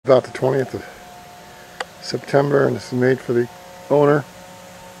About the 20th of September, and this is made for the owner.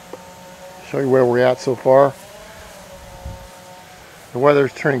 Show you where we're at so far. The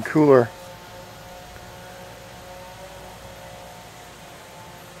weather's turning cooler.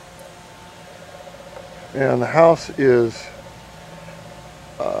 And the house is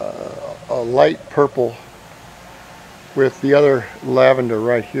a light purple with the other lavender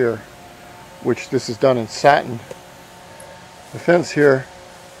right here, which this is done in satin. The fence here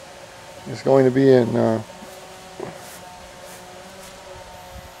is going to be in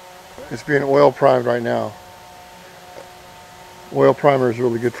it's being oil primed right now. Oil primer is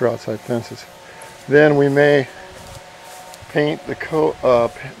really good for outside fences. Then we may paint the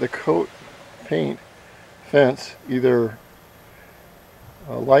coat paint fence either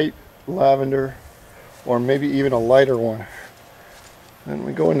a light lavender or maybe even a lighter one. Then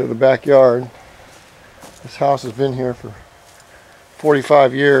we go into the backyard. This house has been here for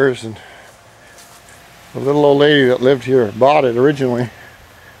 45 years, and the little old lady that lived here bought it originally.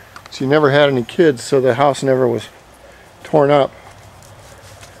 She never had any kids, so the house never was torn up,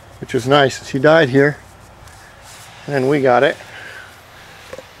 which was nice. She died here, and we got it.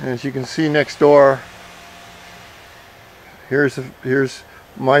 And as you can see next door, here's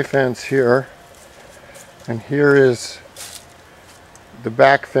my fence here, and here is the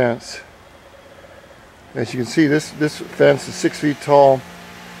back fence. As you can see, this fence is 6 feet tall.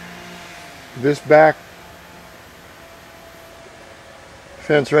 This back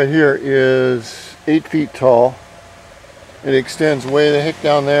fence right here is 8 feet tall. It extends way the heck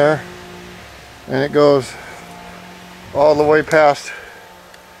down there, and it goes all the way past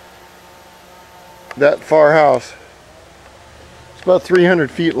that far house. It's about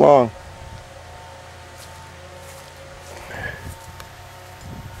 300 feet long.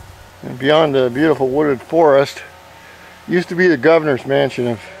 And beyond the beautiful wooded forest used to be the governor's mansion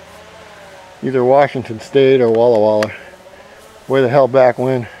of either Washington State or Walla Walla. Way the hell back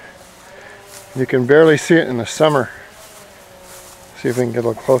when. You can barely see it in the summer. See if we can get a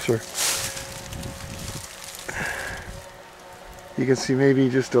little closer. You can see maybe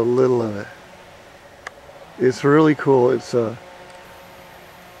just a little of it. It's really cool. It's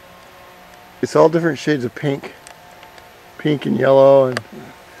all different shades of pink and yellow, and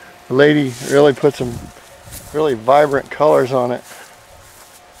the lady really put some really vibrant colors on it.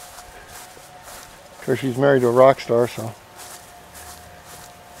 Of course, she's married to a rock star, so.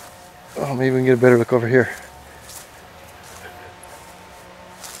 Oh, maybe we can get a better look over here.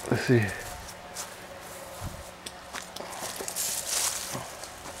 Let's see.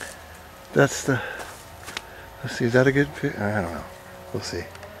 That's the. Let's see, is that a good fit? I don't know. We'll see.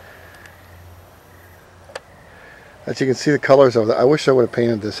 As you can see the colors of it, I wish I would have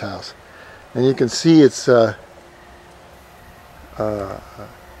painted this house. And you can see it's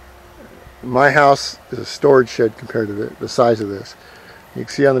my house is a storage shed compared to the size of this. You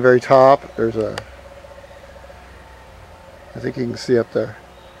can see on the very top there's a, I think you can see up there.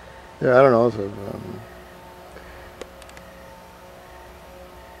 Yeah, I don't know. It's a,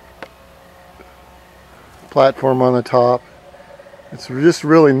 platform on the top. It's just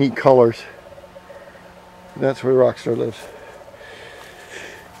really neat colors. And that's where Rockstar lives.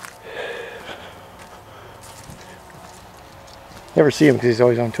 Never see him because he's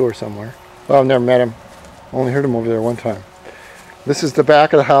always on tour somewhere. Well, I've never met him. Only heard him over there one time. This is the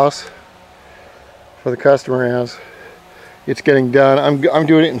back of the house for the customer as it's getting done. I'm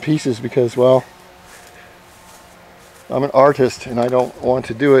doing it in pieces because, well, I'm an artist and I don't want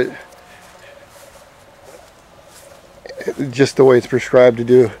to do it just the way it's prescribed to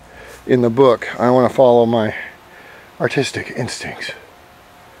do in the book. I want to follow my artistic instincts.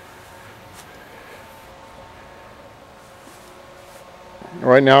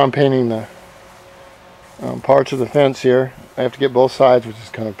 Right now I'm painting the parts of the fence here. I have to get both sides, which is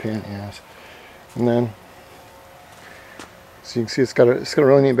kind of a pain in the ass. And then, so you can see it's got a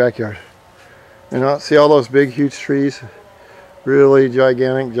really neat backyard. And see all those big, huge trees? Really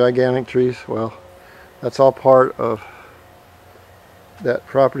gigantic trees? Well, that's all part of that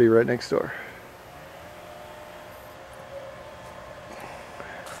property right next door.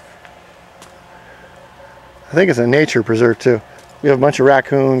 I think it's a nature preserve too. We have a bunch of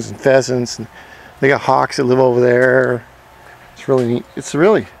raccoons and pheasants, and they got hawks that live over there. It's really neat. It's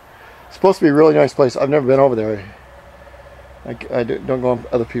supposed to be a really nice place. I've never been over there. I don't go on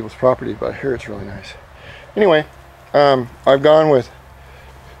other people's property, but I hear it's really nice. Anyway, I've gone with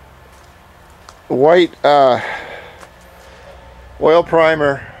white oil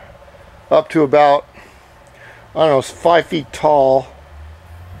primer up to about, I don't know, it's 5 feet tall.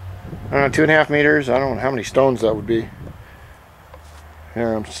 I don't know, 2.5 meters. I don't know how many stones that would be.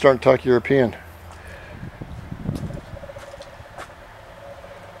 Here, I'm starting to talk European.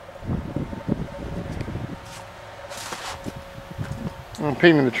 I'm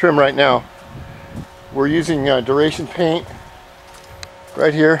painting the trim right now. We're using duration paint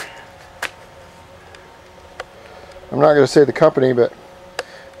right here. I'm not going to say the company, but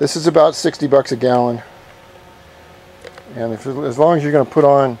this is about 60 bucks a gallon. And as long as you're going to put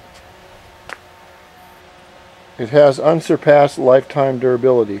on, it has unsurpassed lifetime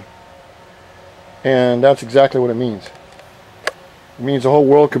durability. And that's exactly what it means. It means the whole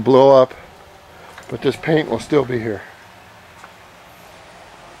world could blow up, but this paint will still be here.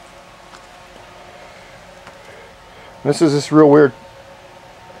 This is this real weird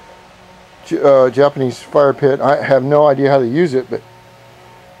Japanese fire pit. I have no idea how to use it, but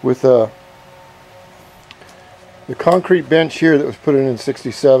with the concrete bench here that was put in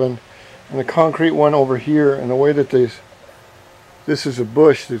 '67, and the concrete one over here, and the way that this is a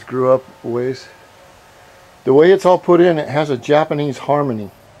bush that grew up a ways. The way it's all put in, it has a Japanese harmony.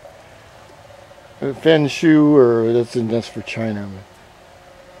 Feng Shui, or that's for China.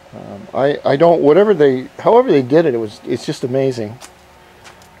 I don't, however they did it, it's just amazing.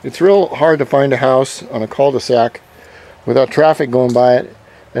 It's real hard to find a house on a cul-de-sac without traffic going by it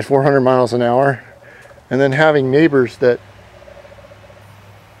at 400 miles an hour, and then having neighbors that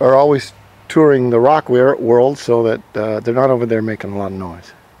are always touring the rock world, so that they're not over there making a lot of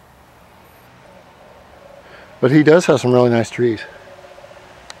noise. But he does have some really nice trees,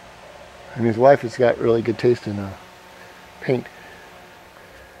 and his wife has got really good taste in paint.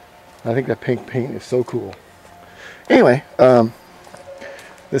 I think that pink paint is so cool. Anyway,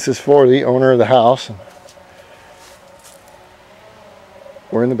 this is for the owner of the house.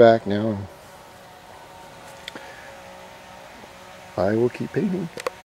 We're in the back now. I will keep painting.